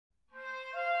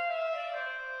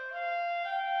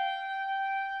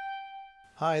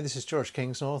Hi, this is George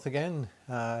Kingsnorth again,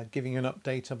 giving you an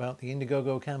update about the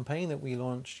Indiegogo campaign that we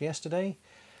launched yesterday.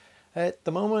 At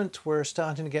the moment, we're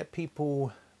starting to get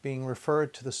people being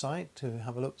referred to the site to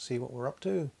have a look, see what we're up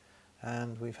to.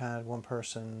 And we've had one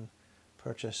person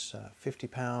purchase a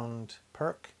 £50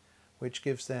 perk, which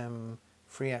gives them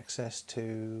free access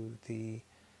to the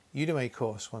Udemy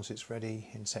course once it's ready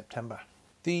in September.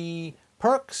 The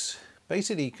perks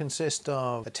basically consist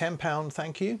of a £10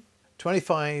 thank you.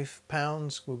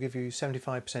 £25 will give you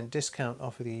 75% discount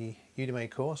off of the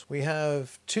Udemy course. We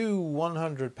have two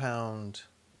 £100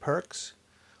 perks.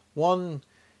 One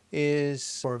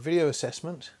is for a video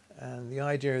assessment, and the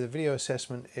idea of the video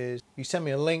assessment is you send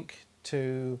me a link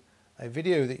to a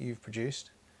video that you've produced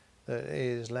that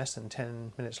is less than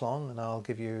 10 minutes long, and I'll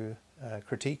give you a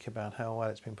critique about how well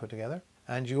it's been put together.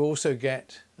 And you also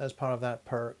get, as part of that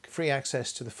perk, free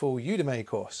access to the full Udemy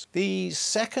course. The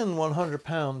second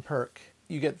 £100 perk,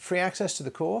 you get free access to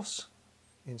the course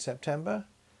in September,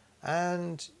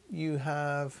 and you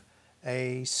have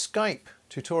a Skype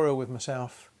tutorial with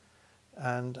myself,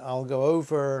 and I'll go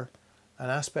over an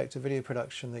aspect of video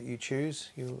production that you choose.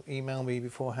 You'll email me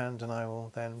beforehand and I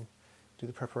will then do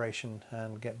the preparation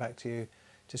and get back to you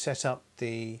to set up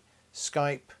the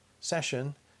Skype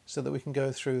session so that we can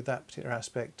go through that particular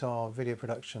aspect of video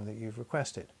production that you've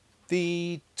requested.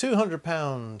 The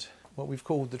 £200, what we've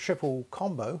called the triple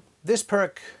combo, this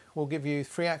perk will give you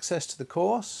free access to the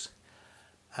course,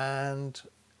 and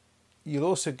you'll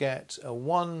also get a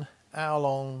 1 hour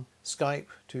long Skype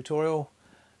tutorial,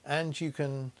 and you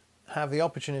can have the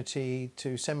opportunity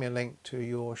to send me a link to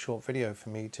your short video for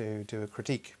me to do a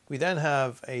critique. We then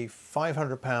have a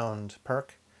 £500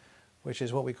 perk, which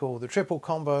is what we call the triple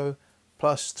combo,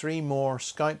 plus 3 more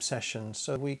Skype sessions,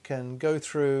 so we can go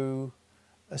through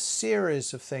a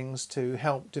series of things to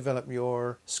help develop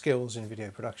your skills in video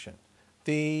production.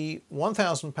 The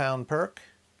 £1,000 perk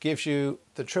gives you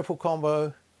the triple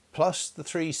combo plus the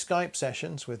 3 Skype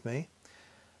sessions with me,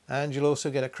 and you'll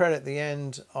also get a credit at the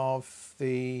end of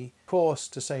the course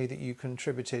to say that you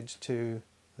contributed to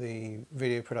the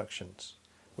video productions,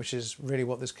 which is really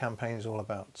what this campaign is all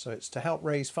about. So it's to help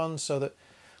raise funds so that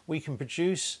we can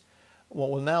produce what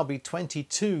will now be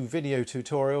 22 video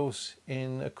tutorials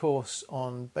in a course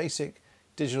on basic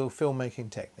digital filmmaking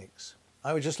techniques.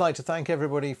 I would just like to thank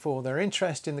everybody for their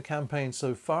interest in the campaign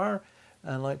so far,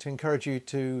 and like to encourage you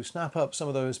to snap up some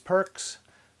of those perks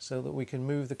so that we can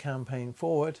move the campaign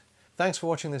forward. Thanks for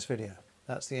watching this video.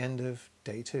 That's the end of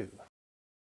day 2.